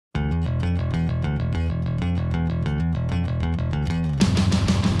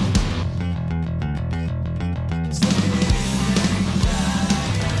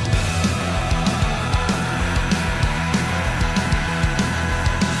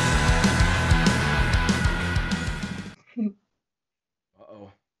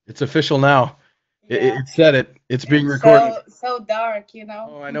It's official now. Yeah, It said it. It's being it's recorded. so dark, you know.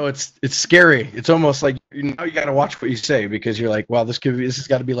 Oh, I know it's scary. It's almost like now you got to watch what you say because you're like, wow, this has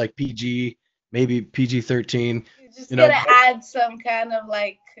got to be like PG, maybe PG-13. You just You know, gotta add some kind of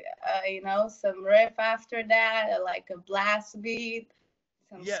like, some riff after that, like a blast beat,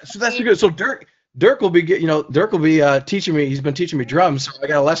 some yeah. So that's scream. good. So Dirk will be Dirk will be teaching me. He's been teaching me drums. So I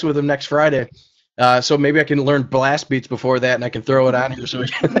got a lesson with him next Friday. So maybe I can learn blast beats before that, and I can throw it on here so we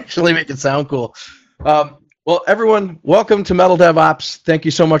can actually make it sound cool. Well, everyone, welcome to Metal DevOps. Thank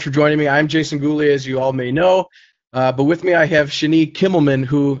you so much for joining me. I'm Jason Gooley, as you all may know. But with me, I have Shani Kimelman,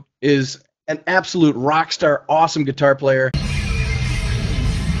 who is an absolute rock star, awesome guitar player.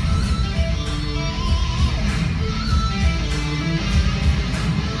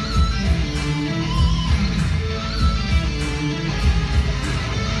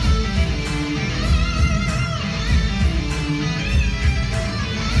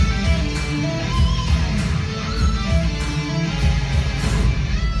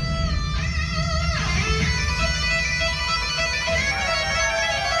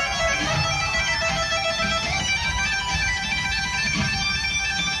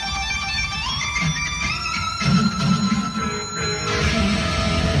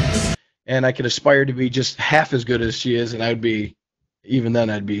 And I could aspire to be just half as good as she is, and I'd be, even then,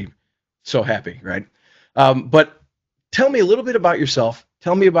 I'd be so happy, right? But tell me a little bit about yourself.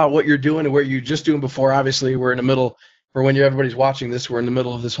 Tell me about what you're doing and what you're just doing before. Obviously, we're in the middle, for when everybody's watching this, we're in the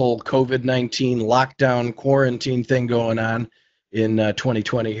middle of this whole COVID-19 lockdown quarantine thing going on in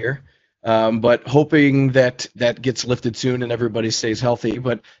 2020 here. But hoping that that gets lifted soon and everybody stays healthy.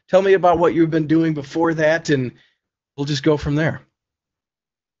 But tell me about what you've been doing before that, and we'll just go from there.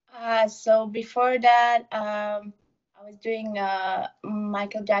 So before that, I was doing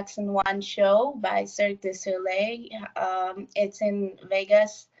Michael Jackson One show by Cirque du Soleil. It's in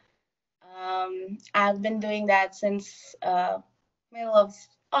Vegas. I've been doing that since middle of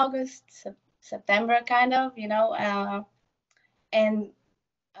August, September, kind of, and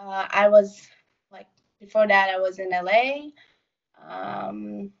I was like before that I was in LA,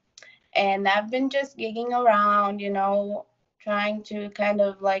 um, and I've been just gigging around, trying to kind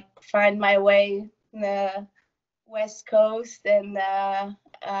of like find my way in the West Coast, and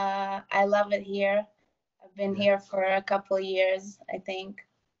I love it here. I've been Yeah. here for a couple of years, I think.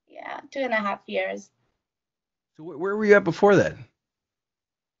 Yeah, 2.5 years. So where were you at before that?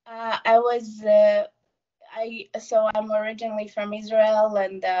 I was I'm originally from Israel,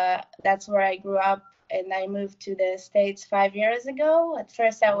 and that's where I grew up. And I moved to the States 5 years ago. At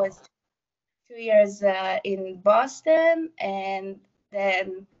first, I was 2 years in Boston, and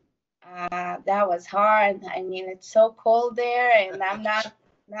then that was hard. I mean, it's so cold there, and I'm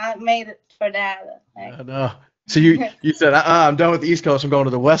not made for that. Like, No, no. So you said, I'm done with the East Coast. I'm going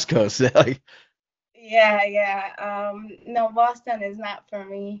to the West Coast. Like, yeah, yeah. No, Boston is not for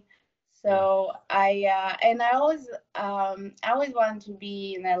me. yeah, So I always wanted to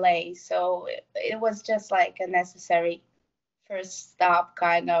be in LA. So it was just like a necessary first stop,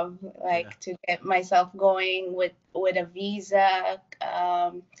 kind of yeah, like to get myself going with a visa,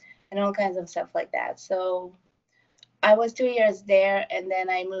 and all kinds of stuff like that. So I was 2 years there, and then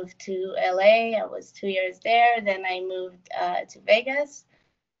I moved to LA. I was 2 years there. Then I moved to Vegas,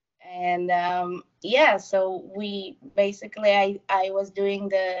 and yeah. So we basically, I was doing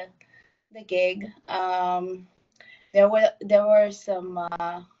the gig. There were some,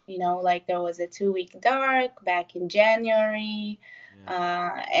 like there was a 2 week dark back in January,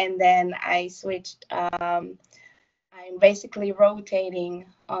 yeah. and then I switched. I'm basically rotating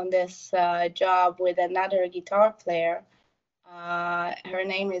on this job with another guitar player. Her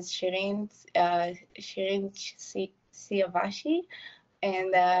name is Shirin Siavashi,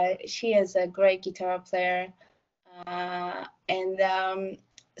 and she is a great guitar player. And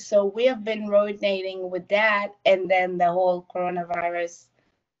So we have been rotating with that, and then the whole coronavirus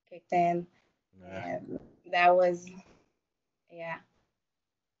kicked in, Nah. and that was, yeah.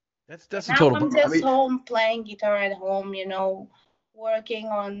 And That's a now total I'm bummer. I just mean, home playing guitar at home, working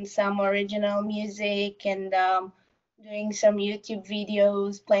on some original music, and doing some YouTube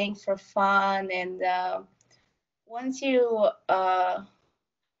videos, playing for fun. And once you, I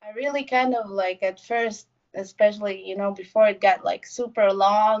really kind of like at first, especially, before it got like super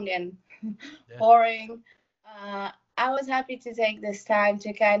long and yeah, boring, I was happy to take this time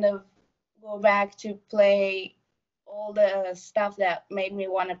to kind of go back to play all the stuff that made me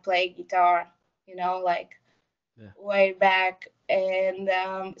want to play guitar, like yeah, way back. And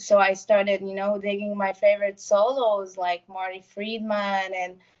so I started, digging my favorite solos like Marty Friedman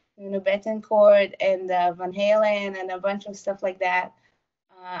and Nuno Bettencourt and Van Halen and a bunch of stuff like that.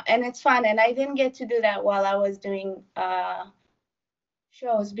 And it's fun. And I didn't get to do that while I was doing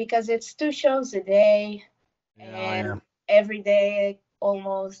shows because it's 2 shows a day Yeah, yeah. and every day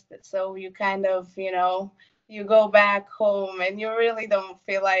almost. So you kind of, you go back home and you really don't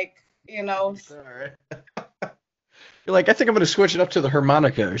feel like, Guitar, right? You're like, I think I'm going to switch it up to the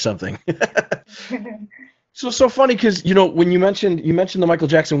harmonica or something. So funny because when you mentioned the Michael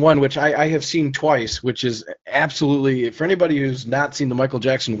Jackson one, which I have seen twice, which is absolutely for anybody who's not seen the Michael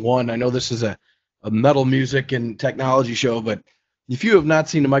Jackson one. I know this is a metal music and technology show, but if you have not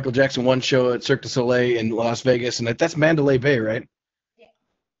seen the Michael Jackson one show at Cirque du Soleil in Las Vegas, and that's Mandalay Bay, right?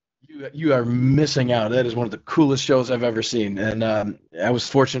 Yeah. You are missing out. That is one of the coolest shows I've ever seen, and I was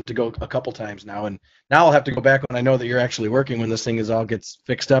fortunate to go a couple times now, and now I'll have to go back when I know that you're actually working when this thing is all gets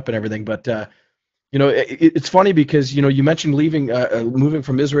fixed up and everything. But it's funny because you mentioned leaving, moving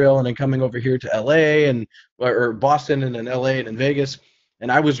from Israel and then coming over here to L.A. and or Boston and then L.A. and then Vegas.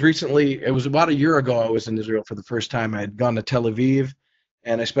 And I was recently, it was about a year ago, I was in Israel for the first time. I had gone to Tel Aviv,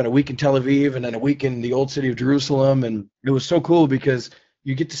 and I spent a week in Tel Aviv and then a week in the old city of Jerusalem, and it was so cool because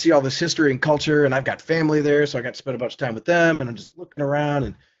you get to see all this history and culture, and I've got family there, so I got to spend a bunch of time with them, and I'm just looking around,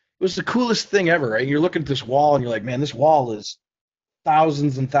 and it was the coolest thing ever. Right? You're looking at this wall, and you're like, man, this wall is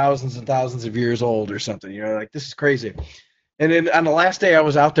thousands and thousands and thousands of years old or something. Like this is crazy. And then on the last day I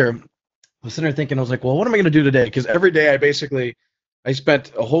was out there, I was sitting there thinking, I was like, well, what am I going to do today? Because every day I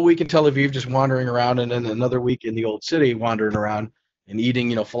spent a whole week in Tel Aviv just wandering around, and then another week in the old city wandering around and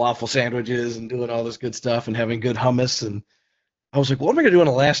eating, falafel sandwiches and doing all this good stuff and having good hummus. And I was like, what am I going to do on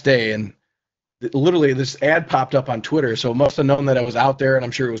the last day? And literally this ad popped up on Twitter, so it must have known that I was out there, and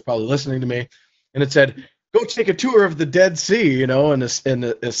I'm sure it was probably listening to me. And it said, "Go take a tour of the Dead Sea," and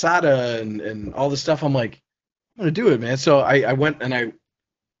the Asada and all this stuff. I'm like, I'm gonna do it, man. So I went and I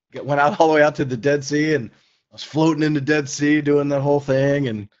went out all the way out to the Dead Sea, and I was floating in the Dead Sea doing that whole thing,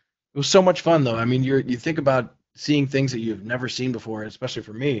 and it was so much fun, though. I mean, you think about seeing things that you've never seen before, especially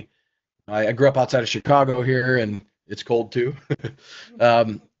for me. I grew up outside of Chicago here, and it's cold too.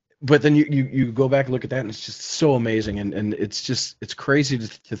 um, but then you go back and look at that, and it's just so amazing, and it's crazy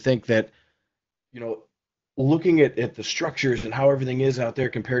to think that you know looking at the structures and how everything is out there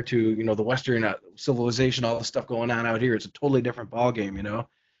compared to the Western civilization, all the stuff going on out here, it's a totally different ball game.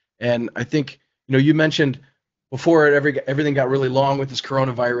 And I think you mentioned before everything got really long with this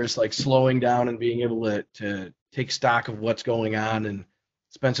coronavirus, like slowing down and being able to take stock of what's going on and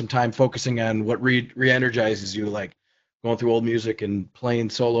spend some time focusing on what re-energizes you, like going through old music and playing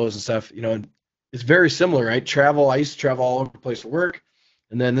solos and stuff. And it's very similar, right? I used to travel all over the place for work,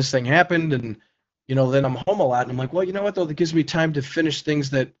 and then this thing happened, and then I'm home a lot, and I'm like, well, you know what though, that gives me time to finish things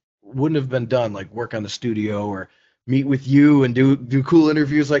that wouldn't have been done, like work on the studio or meet with you and do cool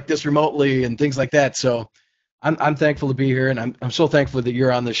interviews like this remotely and things like that. So I'm thankful to be here, and I'm so thankful that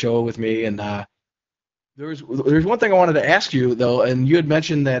you're on the show with me. And there's one thing I wanted to ask you though, and you had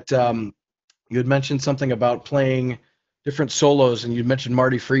mentioned that you had mentioned something about playing different solos, and you mentioned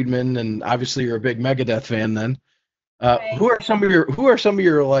Marty Friedman, and obviously you're a big Megadeth fan. Then Right. who are some of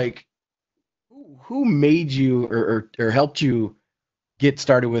your like who made you or helped you get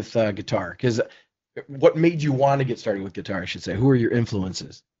started with guitar? Because what made you want to get started with guitar, I should say. Who are your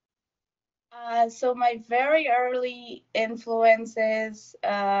influences? So my very early influences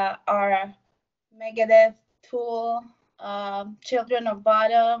are Megadeth, Tool, Children of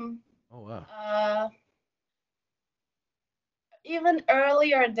Bottom. Oh wow. Uh, Even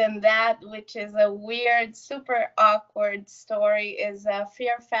earlier than that, which is a weird, super awkward story, is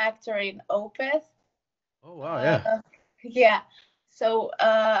Fear Factor in Opeth. Oh wow, yeah. Uh, yeah. So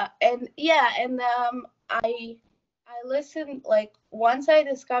and yeah, and I listened like once I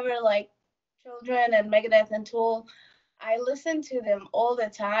discovered like Children and Megadeth and Tool, I listened to them all the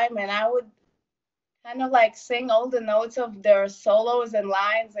time, and I would kind of like sing all the notes of their solos and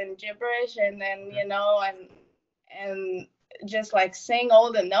lines and gibberish, and then and just like sing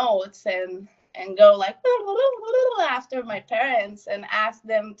all the notes and go like after my parents and ask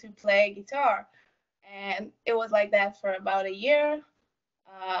them to play guitar. And it was like that for about a year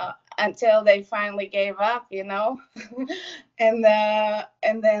until they finally gave up. And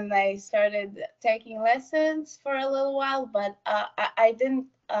then I started taking lessons for a little while, but I didn't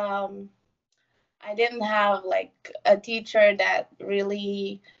have like a teacher that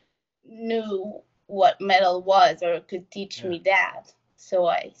really knew what metal was or could teach Yeah. me that. So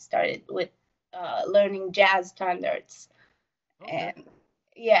I started with learning jazz standards. Okay. And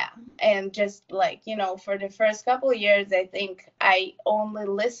yeah, and just like, for the first couple of years, I think I only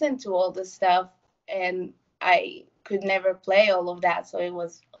listened to all the stuff and I could never play all of that. So it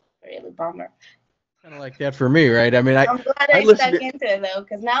was really bummer. kind of like that for me, right? I mean, I'm glad I I listen stuck to into it though,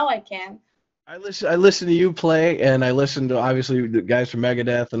 because now I can. I listen to you play, and I listen to obviously the guys from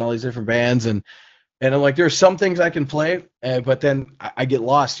Megadeth and all these different bands, and I'm like, there's some things I can play, but then I get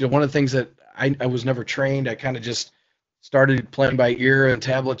lost. You know, one of the things that I was never trained, I kind of just started playing by ear and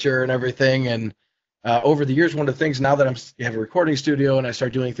tablature and everything. And over the years, one of the things now that have a recording studio and I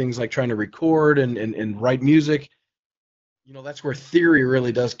start doing things like trying to record and write music, you know, that's where theory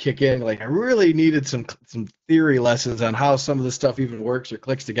really does kick in. Like I really needed some theory lessons on how some of this stuff even works or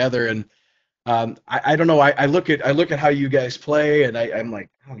clicks together. And I don't know. I look at how you guys play, and I'm like,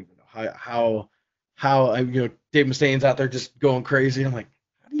 I don't even know how you know, Dave Mustaine's out there just going crazy. I'm like,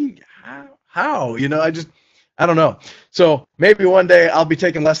 how do you how you know? I don't know. So maybe one day I'll be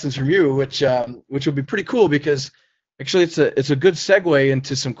taking lessons from you, which will be pretty cool because actually it's a good segue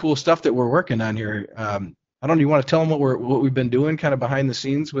into some cool stuff that we're working on here. I don't know. You want to tell them what we've been doing, kind of behind the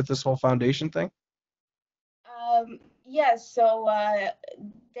scenes with this whole foundation thing? Yes, so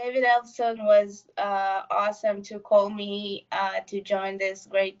David Ellefson was awesome to call me to join this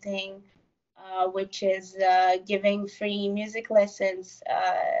great thing, which is giving free music lessons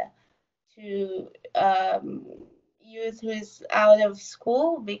to youth who's out of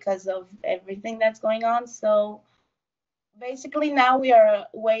school because of everything that's going on. So basically, now we are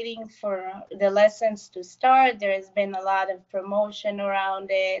waiting for the lessons to start. There has been a lot of promotion around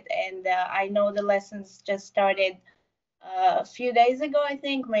it, and I know the lessons just started a few days ago, I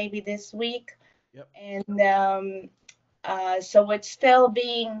think, maybe this week. Yep. And so it's still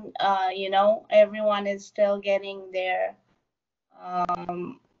being, everyone is still getting their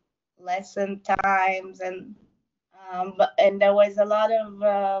um, lesson times, and there was a lot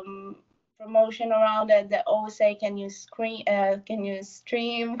of promotion around it. The oh say can you stream,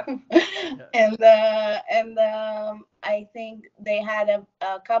 Yeah. and I think they had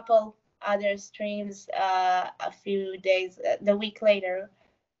a couple other streams a few days the week later,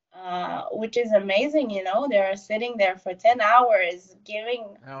 which is amazing. They're sitting there for 10 hours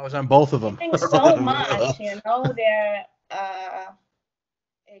I was on both of them. giving so much. They're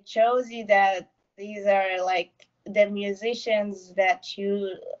it shows you that these are like the musicians that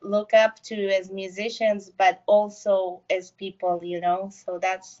you look up to as musicians, but also as people. So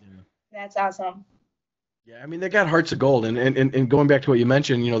Yeah. that's awesome. Yeah, I mean they got hearts of gold, and going back to what you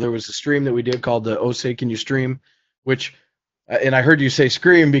mentioned, you know, there was a stream that we did called the "Oh Say Can You Stream," which, and I heard you say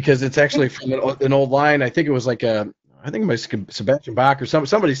 "scream" because it's actually from an old line. I think it was like I think it was Sebastian Bach or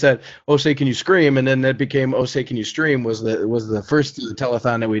somebody said "Oh Say Can You Scream," and then that became "Oh Say Can You Stream" was the first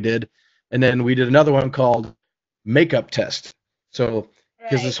telethon that we did, and then we did another one called "Makeup Test." So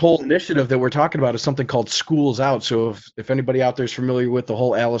because this Right. whole initiative that we're talking about is something called "Schools Out." So if anybody out there is familiar with the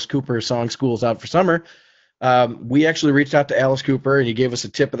whole Alice Cooper song "Schools Out for Summer," we actually reached out to Alice Cooper, and he gave us a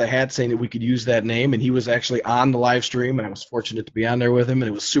tip of the hat saying that we could use that name. And he was actually on the live stream, and I was fortunate to be on there with him, and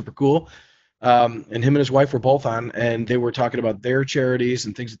it was super cool. And him and his wife were both on, and they were talking about their charities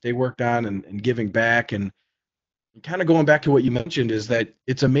and things that they worked on and giving back. And kind of going back to what you mentioned is that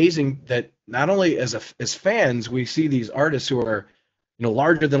it's amazing that not only as fans we see these artists who are, you know,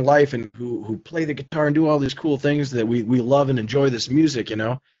 larger than life and who play the guitar and do all these cool things that we love and enjoy this music, you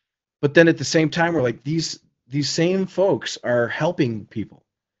know, but then at the same time we're like these same folks are helping people.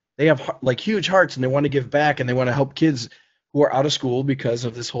 They have like huge hearts and they want to give back and they want to help kids who are out of school because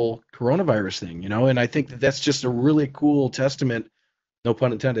of this whole coronavirus thing, you know. And I think that that's just a really cool testament, no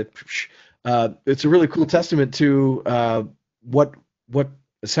pun intended. It's a really cool testament to what what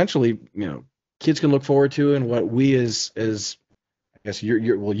essentially, you know, kids can look forward to and what we as I guess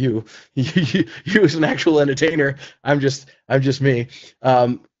you're well you as an actual entertainer, I'm just me,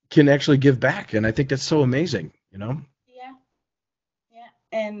 can actually give back, and I think that's so amazing, you know. Yeah, yeah.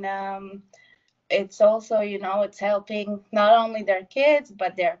 And it's also, it's helping not only their kids,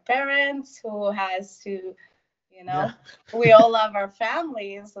 but their parents who has to, you Yeah, know, we all love our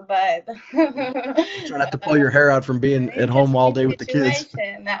families, but you try not to pull your hair out from being at home all interesting day with the kids.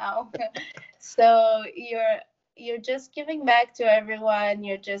 situation now. So you're just giving back to everyone.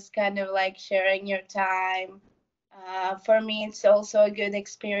 You're just kind of like sharing your time. For me, it's also a good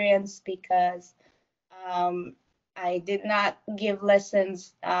experience because um, I did not give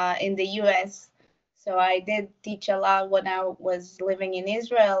lessons in the U.S. So I did teach a lot when I was living in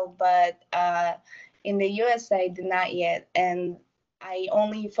Israel, but in the U.S. I did not yet, and I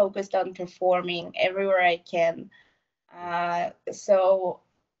only focused on performing everywhere I can. So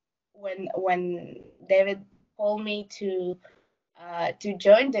when David told me to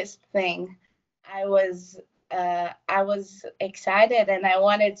join this thing, I was excited and I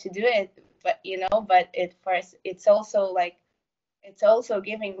wanted to do it, but but at first it's also like it's also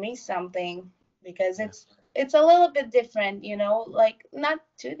giving me something. because Yeah. it's a little bit different, you know, like not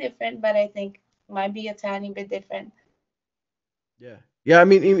too different, but I think might be a tiny bit different. Yeah. Yeah. I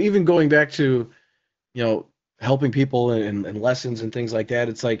mean, even going back to, you know, helping people and lessons and things like that,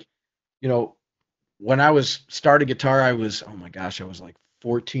 it's like, you know, when I was started guitar, I was, oh my gosh, I was like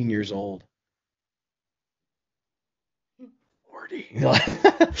 14 years old. 40. You know?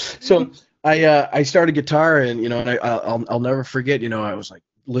 So I started guitar and, you know, and I'll never forget, you know, I was like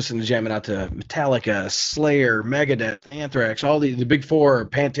listening to jamming out to Metallica, Slayer, Megadeth, Anthrax, all the big four,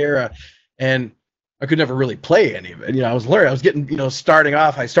 Pantera, and I could never really play any of it. You know, I was learning, I was getting, you know, starting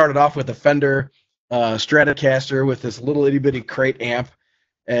off. I started off with a Fender Stratocaster with this little itty bitty crate amp,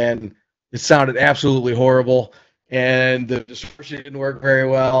 and it sounded absolutely horrible. And the distortion didn't work very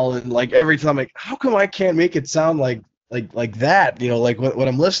well. And like every time, like, how come I can't make it sound like that? You know, like what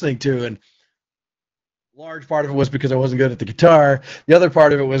I'm listening to. And large part of it was because I wasn't good at the guitar. The other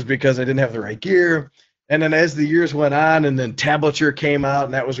part of it was because I didn't have the right gear. And then as the years went on, and then tablature came out,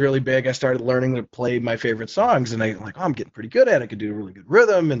 and that was really big. I started learning to play my favorite songs, and I'm like, oh, I'm getting pretty good at it. I could do a really good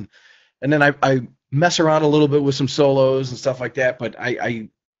rhythm, and then I mess around a little bit with some solos and stuff like that. But you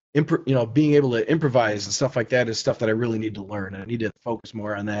know, being able to improvise and stuff like that is stuff that I really need to learn. And I need to focus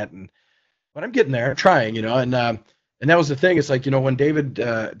more on that. And but I'm getting there. I'm trying, you know, and that was the thing. It's like, you know, when David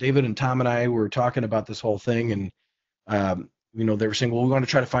and Tom and I were talking about this whole thing, and you know, they were saying, well, we want to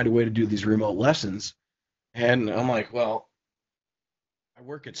try to find a way to do these remote lessons. And I'm like, well, I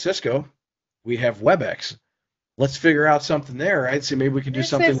work at Cisco. We have Webex. Let's figure out something there, right? See, maybe we can do This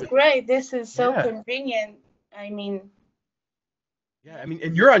something is with, great. This is so yeah. convenient. I mean, Yeah, I mean,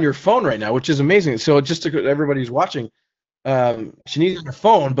 and you're on your phone right now, which is amazing. So just to everybody who's watching, Shani's on her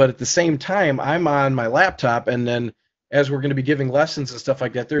phone, but at the same time, I'm on my laptop, and then as we're going to be giving lessons and stuff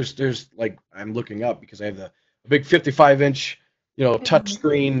like that, there's like I'm looking up because I have the a big 55-inch, you know, touch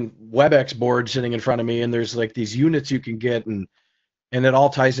screen WebEx board sitting in front of me, and there's like these units you can get, and it all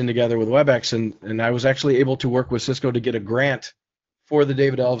ties in together with WebEx, and I was actually able to work with Cisco to get a grant for the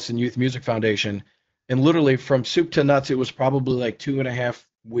David Ellefson Youth Music Foundation, and literally from soup to nuts, it was probably like 2.5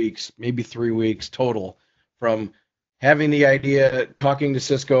 weeks, maybe 3 weeks total from having the idea, talking to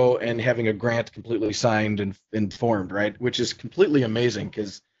Cisco, and having a grant completely signed and formed, right? Which is completely amazing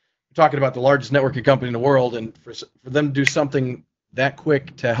because we're talking about the largest networking company in the world, and for them to do something that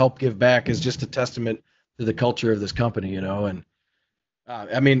quick to help give back is just a testament to the culture of this company, you know. And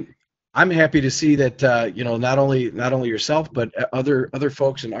I mean, I'm happy to see that you know, not only yourself, but other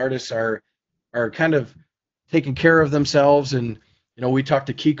folks and artists are kind of taking care of themselves. And you know, we talked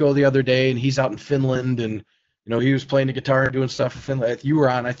to Kiko the other day, and he's out in Finland, and you know, he was playing the guitar and doing stuff in Finland. You were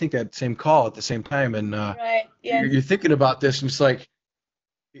on, I think, that same call at the same time, and right? Yes. you're thinking about this, and it's like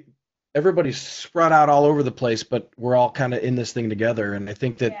everybody's spread out all over the place, but we're all kind of in this thing together. And I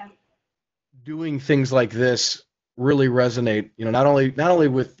think that Yeah. doing things like this really resonate, you know, not only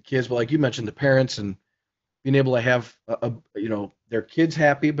with kids, but like you mentioned, the parents, and being able to have you know, their kids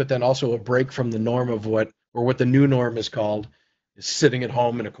happy, but then also a break from the norm of what the new norm is called, is sitting at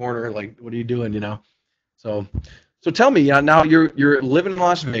home in a corner, like, what are you doing, you know? So so tell me, now you're living in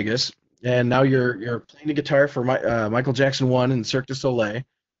Las Vegas, and now you're playing the guitar for Michael Jackson 1 and Cirque du Soleil,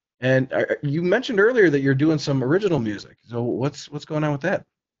 and you mentioned earlier that you're doing some original music. So what's going on with that?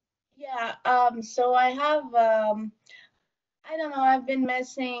 Yeah. So I have I don't know. I've been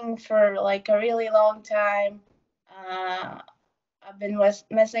messing for like a really long time. Uh, I've been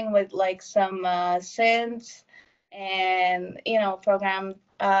messing with like some synths and program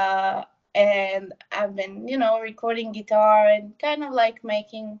and I've been recording guitar and kind of like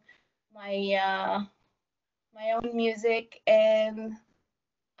making my my own music, and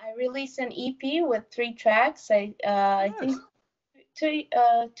I released an EP with 3 tracks. I think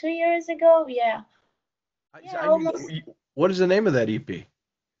Yes. 2 years ago. Yeah, yeah, almost. What is the name of that EP?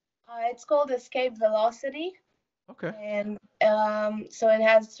 It's called Escape Velocity. Okay. And so it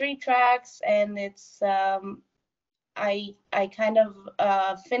has 3 tracks, and it's I kind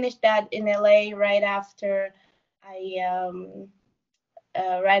of finished that in LA right after I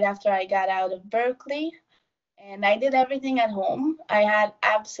got out of Berkeley, and I did everything at home. I had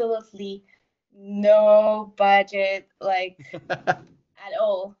absolutely no budget, like at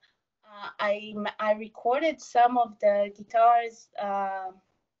all. I recorded some of the guitars at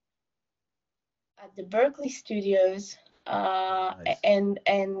the Berkeley studios, Nice. and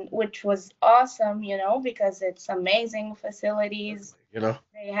which was awesome, because it's amazing facilities Berkeley, you know.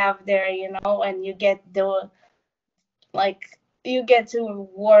 they have there, and you get to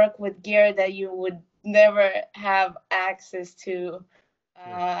work with gear that you would never have access to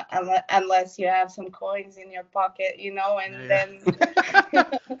Sure. unless you have some coins in your pocket, Yeah, and yeah. then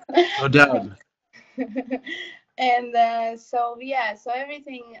No doubt. And so yeah, so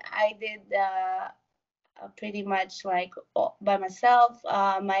everything I did pretty much like by myself.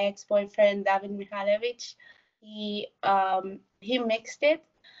 My ex-boyfriend David Mihalevich, he mixed it,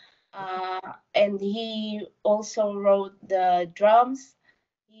 and he also wrote the drums.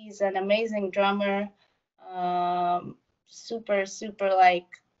 He's an amazing drummer, super super like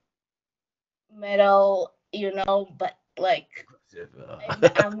metal, but like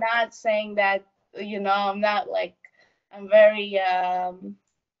I'm not saying that, I'm not like, I'm very, I'm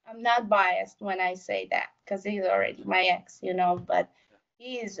not biased when I say that because he's already my ex, but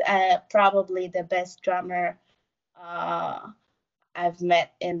he's probably the best drummer uh, I've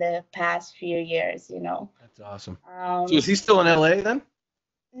met in the past few years. That's awesome. So is Um, he still in LA then?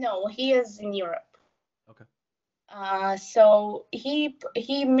 no, he is in Europe. Okay. So he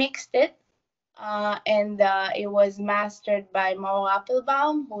mixed it, and it was mastered by Mo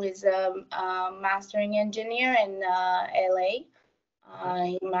Applebaum, who is a mastering engineer in LA. Okay.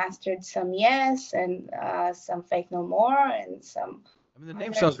 He mastered some Yes and some Fake No More and some I mean, the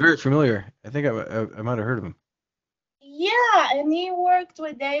name other. sounds very familiar. I think I might have heard of him. Yeah, and he worked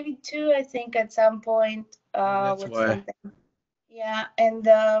with David too, I think, at some point Maybe that's with why. something. Yeah, and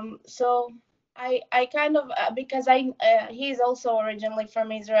so I kind of because he's also originally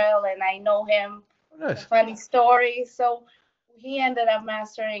from Israel, and I know him. Oh, It's a nice. funny story. So he ended up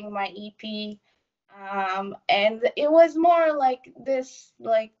mastering my EP, and it was more like this,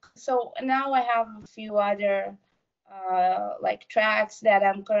 like, so now I have a few other like tracks that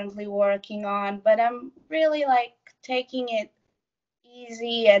I'm currently working on, but I'm really like taking it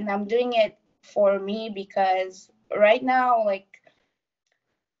easy, and I'm doing it for me because right now, like,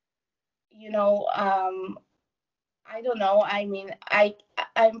 I don't know. I mean,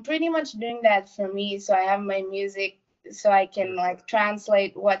 I'm pretty much doing that for me. So I have my music, so I can Sure. like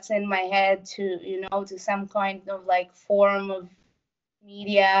translate what's in my head to, to some kind of like form of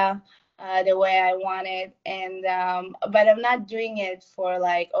media, the way I want it. And but I'm not doing it for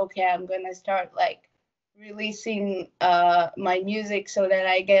like, okay, I'm gonna start like releasing my music so that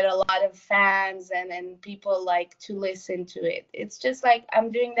I get a lot of fans and people like to listen to it. It's just like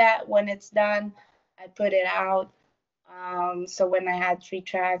I'm doing that when it's done, I put it out. So when I had 3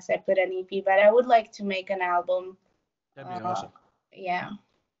 tracks, I put an EP, but I would like to make an album. That'd be Uh, awesome. yeah.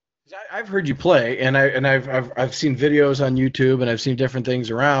 'Cause I've heard you play, and I've seen videos on YouTube, and I've seen different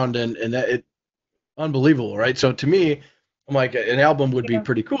things around, and that it unbelievable, right? So to me, I'm like an album would be Yeah,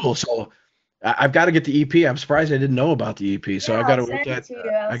 pretty cool. So I've got to get the EP. I'm surprised I didn't know about the EP. So yeah, I've got I'll to work send it that. to you.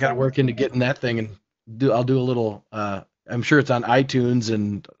 I'll I got to send it work to into you. getting that thing and I'll do a little. I'm sure it's on iTunes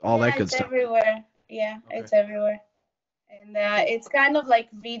and all that Yeah, good it's stuff. everywhere. Yeah, Okay. it's everywhere. And Cool. it's kind of like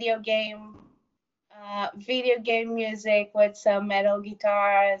video game music with some metal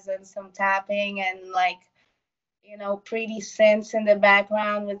guitars and some tapping and like, pretty synths in the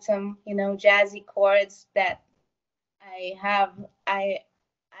background with some, jazzy chords that I have. I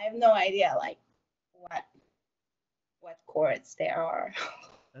have no idea like what what chords there are.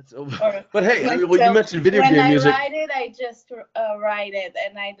 That's Or but hey, I like, mean, well, you so mentioned video when game I music. write it, I just write it,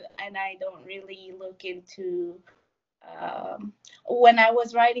 and I don't really look into. Um, when I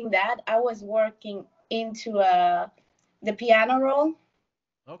was writing that, I was working into the piano roll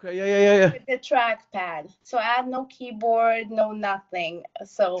Okay, yeah. with the trackpad, so I had no keyboard, no nothing.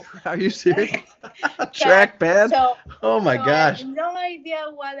 So Are you serious? track. Trackpad? So Oh my so I have gosh. no idea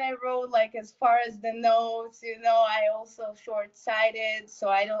what I wrote, like as far as the notes. I also short-sighted, so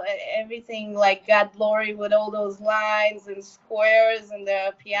I don't everything like got blurry with all those lines and squares and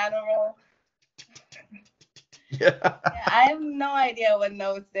the piano roll. Yeah. Yeah, I have no idea what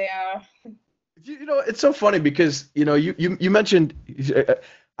notes they are. It's so funny because you mentioned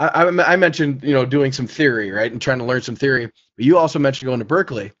I mentioned doing some theory, right, and trying to learn some theory, but you also mentioned going to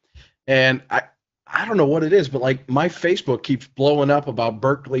Berkeley, and I don't know what it is, but like my Facebook keeps blowing up about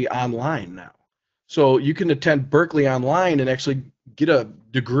Berkeley Online now, so you can attend Berkeley Online and actually get a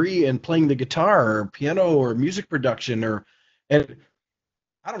degree in playing the guitar or piano or music production and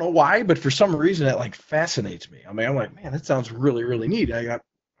I don't know why, but for some reason that like fascinates me. I mean, I'm like, man, that sounds really, really neat. I wonder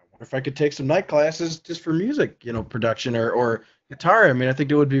if I could take some night classes just for music, production or guitar. I mean, I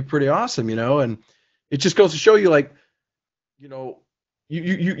think it would be pretty awesome. And it just goes to show you, like, you know,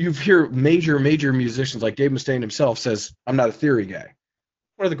 you hear major musicians like Dave Mustaine himself says, I'm not a theory guy.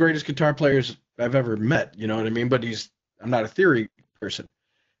 One of the greatest guitar players I've ever met, you know what I mean? But I'm not a theory person.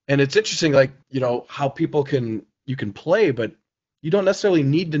 And it's interesting, like, how people you can play, but you don't necessarily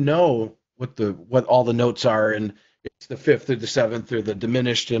need to know what all the notes are, and it's the fifth or the seventh or the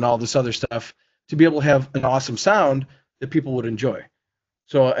diminished and all this other stuff to be able to have an awesome sound that people would enjoy.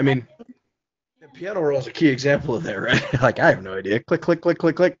 So, I I mean, The piano roll is a key example of that, right? Like, I have no idea. Click, click, click,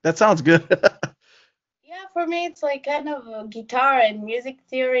 click, click. That sounds good. Yeah, for me, it's like kind of guitar and music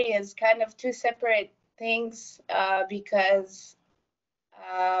theory is kind of two separate things because,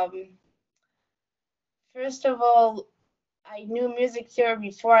 um, first of all, I knew music theory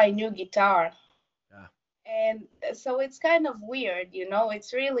before I knew guitar. Yeah, And so it's kind of weird, you know,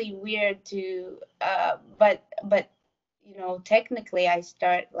 it's really weird to, but, technically I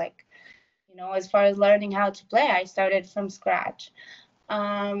start like, as far as learning how to play, I started from scratch.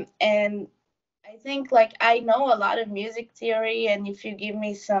 And I think like I know a lot of music theory, and if you give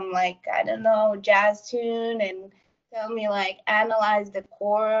me some like I don't know jazz tune and tell me like analyze the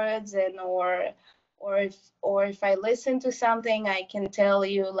chords and or if I listen to something, I can tell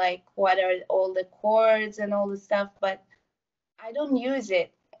you like what are all the chords and all the stuff, but I don't use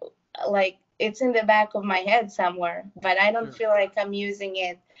it. Like it's in the back of my head somewhere, but I don't sure. feel like I'm using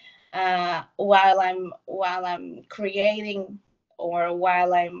it while I'm creating or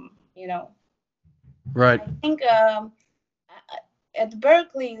while I'm. Right. I think at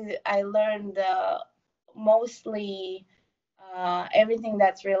Berkeley, I learned mostly everything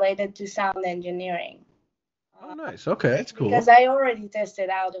that's related to sound engineering. Oh, Uh, nice. Okay, that's because cool. I already tested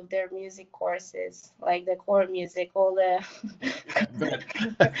out of their music courses, like the core music, all the. I bet.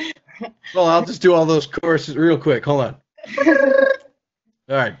 Well, I'll just do all those courses real quick. Hold on.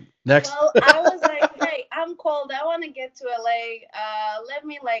 All right, next. Well, I was like, hey, I'm cold. I want to get to LA. Let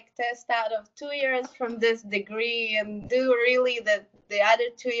me like test out of 2 years from this degree and do really the other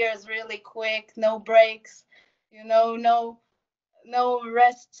 2 years really quick, no breaks, no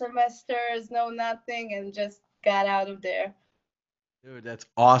rest semesters, no nothing, and just got out of there. Dude, that's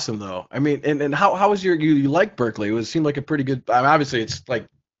awesome though. I mean, and how was you like Berkeley? It seemed like a pretty good. I mean, obviously, it's like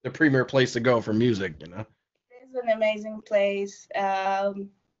the premier place to go for music, you know. It's an amazing place.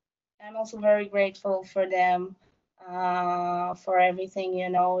 I'm also very grateful for them, for everything,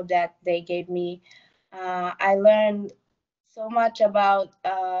 that they gave me. I learned so much about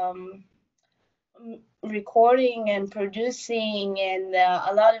recording and producing and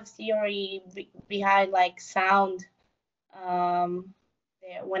a lot of theory behind like sound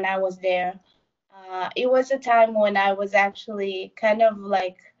when I was there. It was a time when I was actually kind of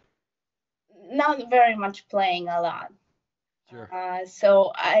like not very much playing a lot. Sure.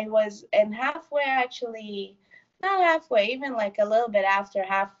 So I was, and halfway actually, not halfway, even like a little bit after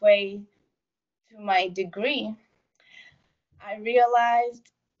halfway to my degree, I realized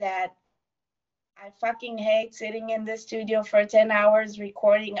that I fucking hate sitting in the studio for 10 hours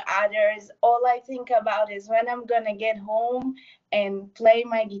recording others. All I think about is when I'm gonna get home and play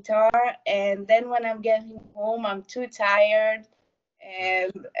my guitar. And then when I'm getting home, I'm too tired.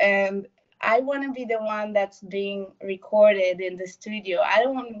 Right. And I want to be the one that's being recorded in the studio. I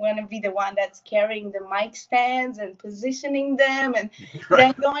don't want to be the one that's carrying the mic stands and positioning them and Right.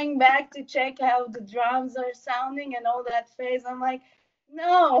 then going back to check how the drums are sounding and all that phase. I'm like,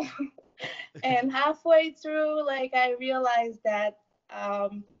 no. And halfway through, like I realized that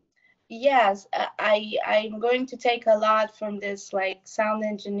yes, I'm going to take a lot from this like sound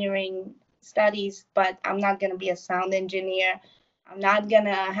engineering studies, but I'm not gonna be a sound engineer. I'm not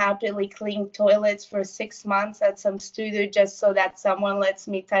gonna happily clean toilets for 6 months at some studio just so that someone lets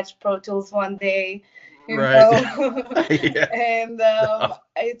me touch Pro Tools one day, you Right. know. Yeah. And No.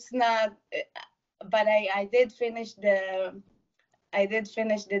 it's not. But I did finish the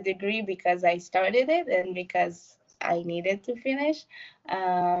degree because I started it and because I needed to finish.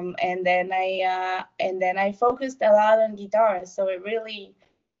 And then I focused a lot on guitar. So it really,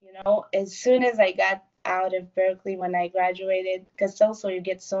 as soon as I got out of Berkeley when I graduated, because also you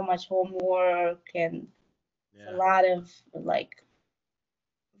get so much homework and it's a Yeah. lot of like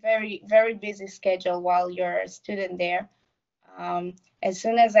very, very busy schedule while you're a student there. As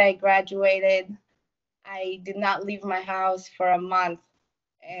soon as I graduated, I did not leave my house for a month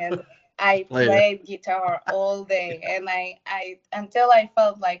and I Later. played guitar all day and I until I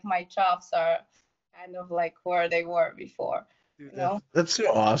felt like my chops are kind of like where they were before, Dude, you that's know. that's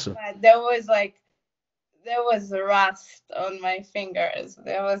so awesome. But there was rust on my fingers.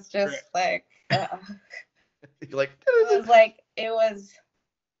 There was Right. just like You're like, it was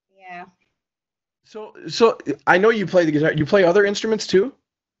yeah. so I know you play the guitar. You play other instruments too?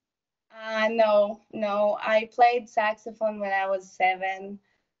 No, no. I played saxophone when I was 7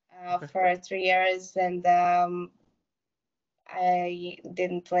 Okay. for 3 years, and I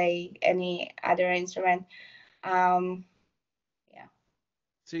didn't play any other instrument. Um, yeah.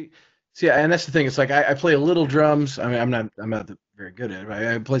 See, see, and that's the thing. It's like I play a little drums. I mean, I'm not very good at it.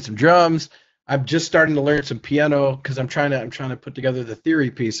 I play some drums. I'm just starting to learn some piano because I'm trying to put together the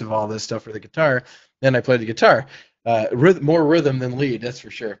theory piece of all this stuff for the guitar. Then I play the guitar, more rhythm than lead, that's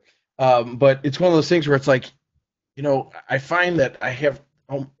for sure. But it's one of those things where it's like, I find that I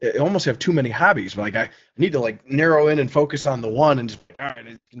almost have too many hobbies. Like I need to like narrow in and focus on the one and just, all right,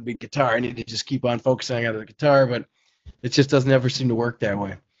 it's gonna be guitar. I need to just keep on focusing on the guitar, but it just doesn't ever seem to work that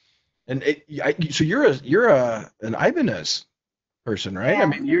way. And so you're an Ibanez person, right? I Yeah,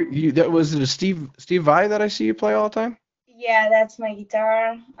 mean, you that was it a Steve Vai that I see you play all the time? yeah, that's my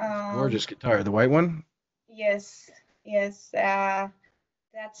guitar. Gorgeous guitar, the white one. Yes, yes,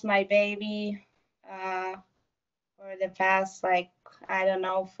 that's my baby. Uh, for the past, like, I don't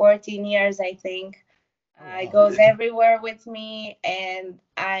know, 14 years, I think. Oh It wow. goes everywhere with me, and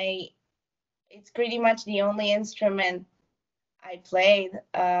it's pretty much the only instrument I played.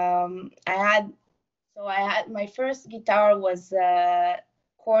 I had my first guitar was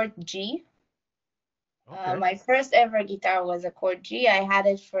chord G. Okay. My first ever guitar was a chord G. I had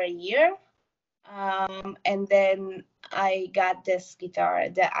it for a year. And then I got this guitar,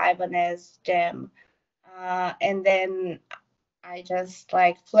 the Ibanez Gem. And then I just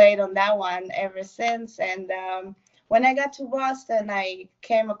like played on that one ever since. And when I got to Boston, I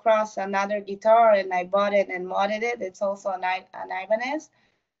came across another guitar and I bought it and modded it. It's also an Ibanez.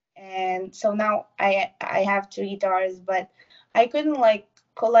 And so now I have two guitars, but I couldn't like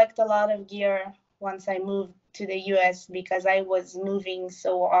collect a lot of gear once I moved to the US because I was moving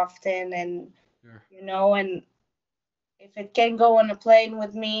so often, and Sure. and if it can go on a plane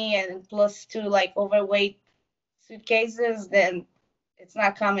with me and plus two like overweight suitcases, then it's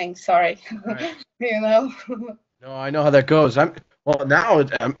not coming. Sorry. Right. you know. No, I know how that goes. Well now,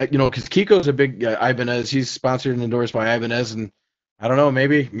 because Kiko's a big Ibanez. He's sponsored and endorsed by Ibanez, and I don't know,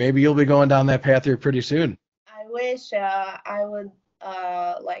 maybe you'll be going down that path here pretty soon. I wish I would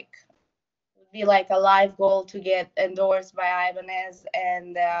like be like a life goal to get endorsed by Ibanez,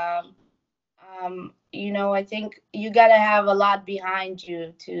 and I think you gotta have a lot behind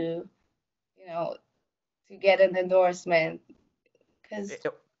you you know to get an endorsement because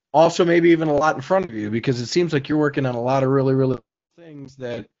Also, maybe even a lot in front of you because it seems like you're working on a lot of really, really things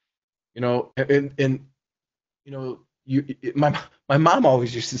that and my mom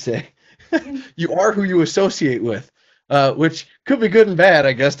always used to say, you are who you associate with, which could be good and bad,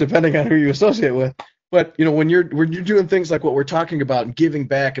 I guess, depending on who you associate with. But when you're doing things like what we're talking about and giving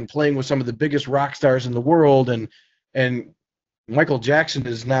back and playing with some of the biggest rock stars in the world, and Michael Jackson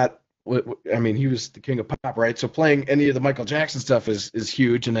is not. I mean, he was the king of pop, right? So playing any of the Michael Jackson stuff is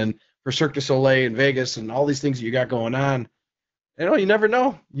huge. And then for Cirque du Soleil in Vegas and all these things that you got going on, you never know.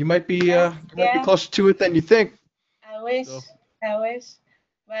 yeah, You might be yeah. closer to it than you think. I wish, So I wish,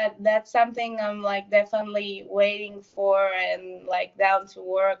 but that's something I'm like definitely waiting for and like down to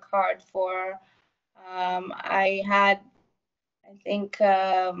work hard for. I had, I think,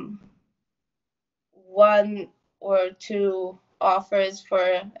 one or two offers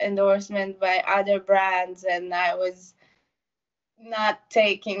for endorsement by other brands, and I was not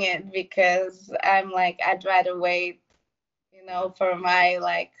taking it because I'm like, I'd rather wait, for my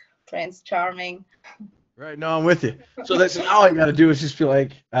like Prince Charming. right now I'm with you. So that's all I got to do is just be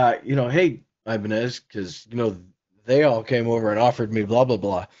like, hey, Ibanez, because they all came over and offered me blah blah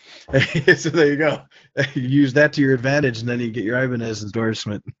blah. So there you go. You use that to your advantage, and then you get your Ibanez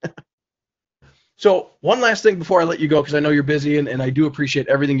endorsement. So one last thing before I let you go, because I know you're busy, and I do appreciate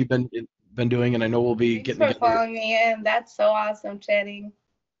everything you've been doing, and I know we'll be Thanks getting for together. calling me in. That's so awesome, chatting.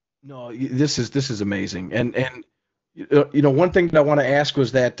 No, this is amazing, and one thing that I want to ask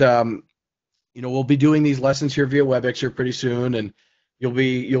was that we'll be doing these lessons here via Webex here pretty soon, and you'll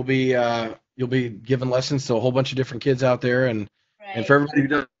be giving lessons to a whole bunch of different kids out there, and for Right. everybody who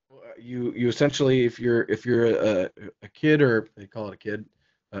does, you essentially, if you're a kid, or they call it a kid,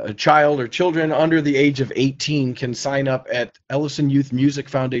 a child or children under the age of 18 can sign up at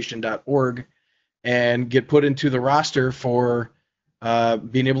EllefsonYouthMusicFoundation.org and get put into the roster for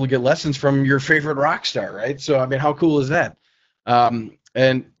being able to get lessons from your favorite rock star, right? So, I mean, how cool is that? And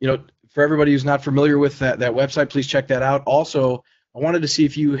for everybody who's not familiar with that website, please check that out. Also, I wanted to see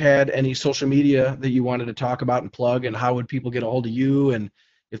if you had any social media that you wanted to talk about and plug, and how would people get a hold of you, and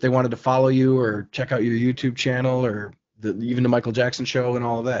if they wanted to follow you or check out your YouTube channel, or even the Michael Jackson show and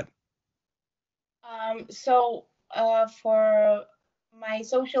all of that. So for my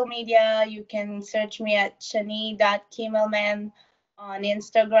social media, you can search me at Shani.Kimelman on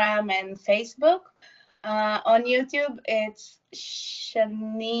Instagram and Facebook. On YouTube, it's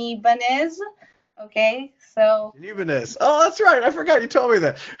Shani Banez. Okay, so And even this. Oh, that's right. I forgot you told me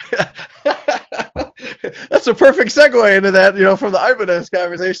that. That's a perfect segue into that, from the Ibanez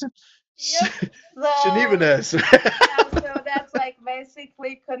conversation. Yep. So, Shanibanes. yeah, so that's like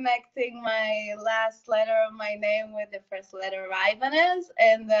basically connecting my last letter of my name with the first letter of Ibanez.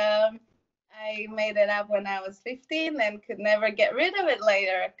 And I made it up when I was 15 and could never get rid of it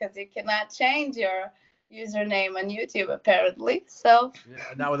later because you cannot change your username on YouTube apparently. So Yeah,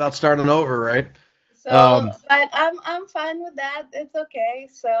 not without starting over, right? so, Um, but I'm fine with that. It's okay.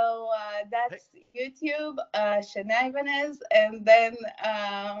 So hey, that's YouTube, Shani Ibanez, and then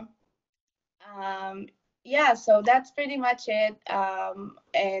um, yeah. So that's pretty much it.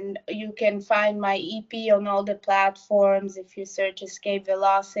 And you can find my EP on all the platforms if you search Escape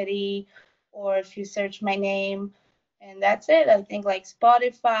Velocity, or if you search my name. And that's it. I think like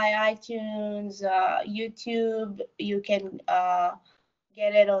Spotify, iTunes, YouTube. You can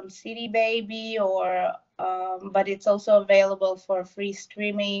get it on CD Baby, or but it's also available for free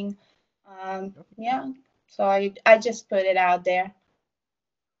streaming. Yeah, so I just put it out there.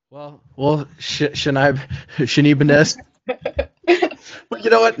 well, Shanibanes. But you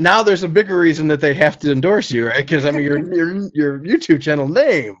know what? Now there's a bigger reason that they have to endorse you, right? Because I mean, your YouTube channel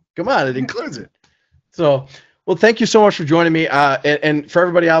name, come on, it includes it. So, well, thank you so much for joining me. And for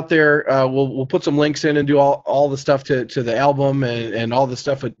everybody out there, we'll put some links in and do all the stuff to the album and all the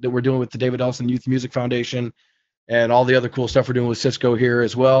stuff that we're doing with the David Ellefson Youth Music Foundation and all the other cool stuff we're doing with Cisco here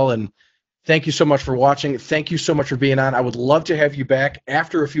as well. And thank you so much for watching. Thank you so much for being on. I would love to have you back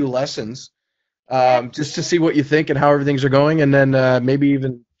after a few lessons, Yeah, just to see what you think and how everything's are going, and then maybe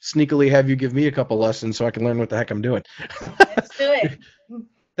even sneakily have you give me a couple lessons so I can learn what the heck I'm doing. let's do it.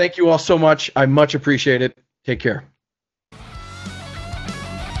 Thank you all so much. I much appreciate it. Take care.